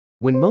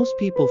When most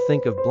people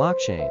think of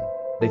blockchain,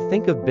 they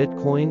think of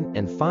Bitcoin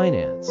and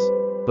finance.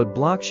 But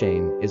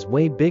blockchain is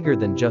way bigger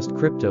than just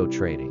crypto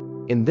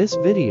trading. In this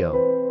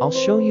video, I'll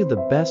show you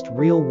the best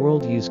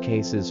real-world use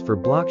cases for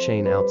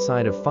blockchain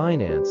outside of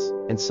finance,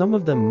 and some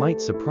of them might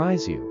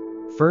surprise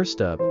you. First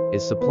up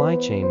is supply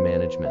chain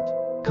management.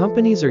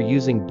 Companies are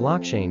using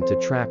blockchain to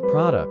track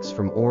products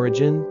from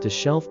origin to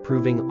shelf,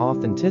 proving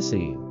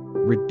authenticity,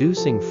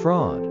 reducing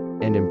fraud,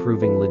 and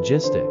improving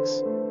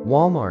logistics.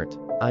 Walmart,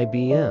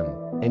 IBM,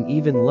 and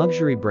even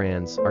luxury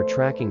brands are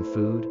tracking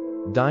food,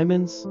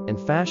 diamonds, and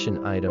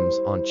fashion items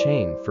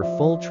on-chain for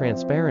full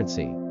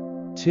transparency.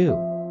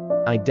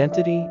 2.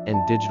 Identity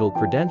and digital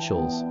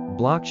credentials.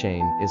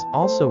 Blockchain is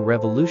also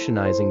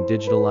revolutionizing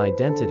digital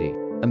identity.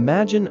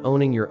 Imagine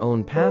owning your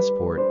own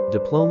passport,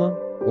 diploma,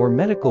 or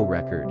medical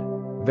record.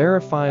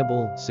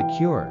 Verifiable,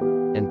 secure,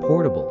 and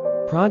portable.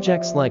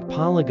 Projects like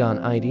Polygon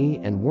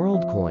ID and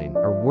WorldCoin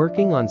are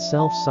working on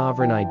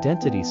self-sovereign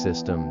identity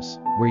systems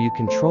where you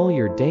control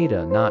your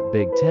data, not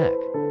big tech.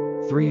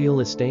 3.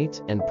 Real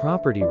estate and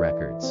property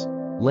records.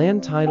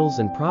 Land titles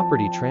and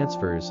property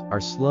transfers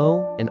are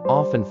slow and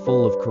often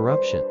full of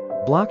corruption.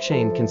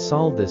 Blockchain can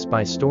solve this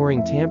by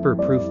storing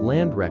tamper-proof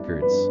land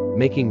records,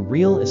 making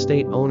real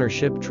estate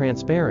ownership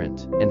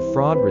transparent and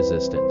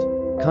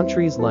fraud-resistant.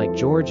 Countries like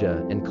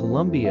Georgia and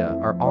Colombia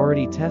are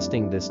already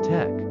testing this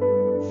tech.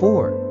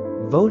 4.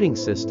 Voting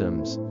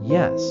systems.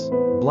 Yes,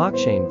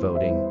 blockchain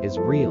voting is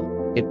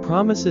real. It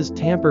promises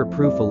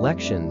tamper-proof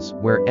elections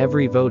where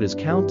every vote is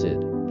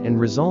counted and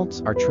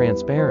results are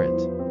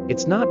transparent.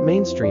 It's not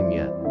mainstream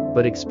yet,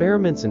 but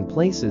experiments in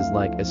places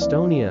like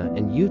Estonia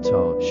and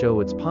Utah show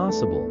it's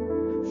possible.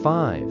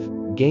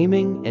 5.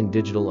 Gaming and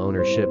digital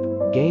ownership.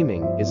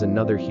 Gaming is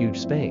another huge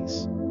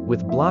space.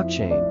 With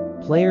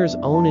blockchain, players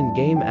own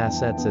in-game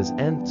assets as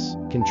ENTs,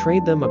 can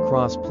trade them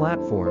across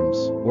platforms,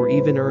 or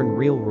even earn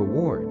real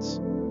rewards.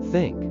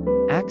 Think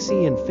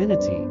Axie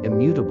Infinity,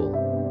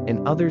 Immutable,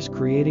 and others,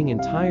 creating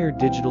entire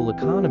digital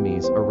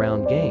economies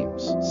around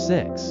games.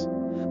 6.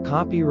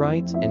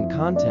 Copyright and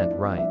content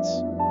rights.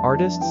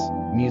 Artists,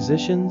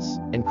 musicians,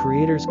 and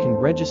creators can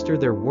register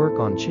their work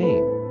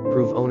on-chain,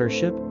 prove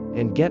ownership,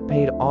 and get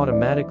paid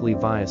automatically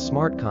via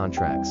smart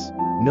contracts.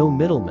 No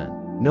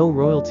middlemen, no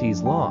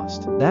royalties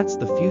lost. That's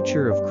the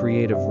future of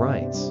creative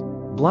rights.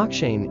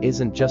 Blockchain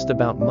isn't just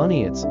about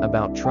money, it's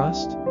about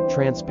trust,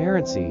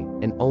 transparency,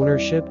 and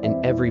ownership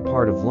in every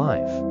part of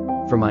life.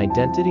 From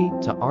identity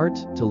to art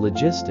to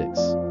logistics,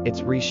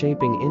 it's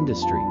reshaping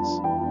industries.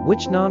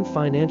 Which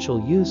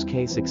non-financial use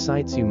case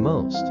excites you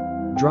most?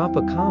 Drop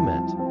a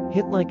comment,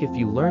 hit like if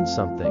you learned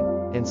something,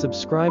 and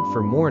subscribe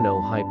for more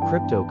no-hype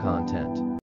crypto content.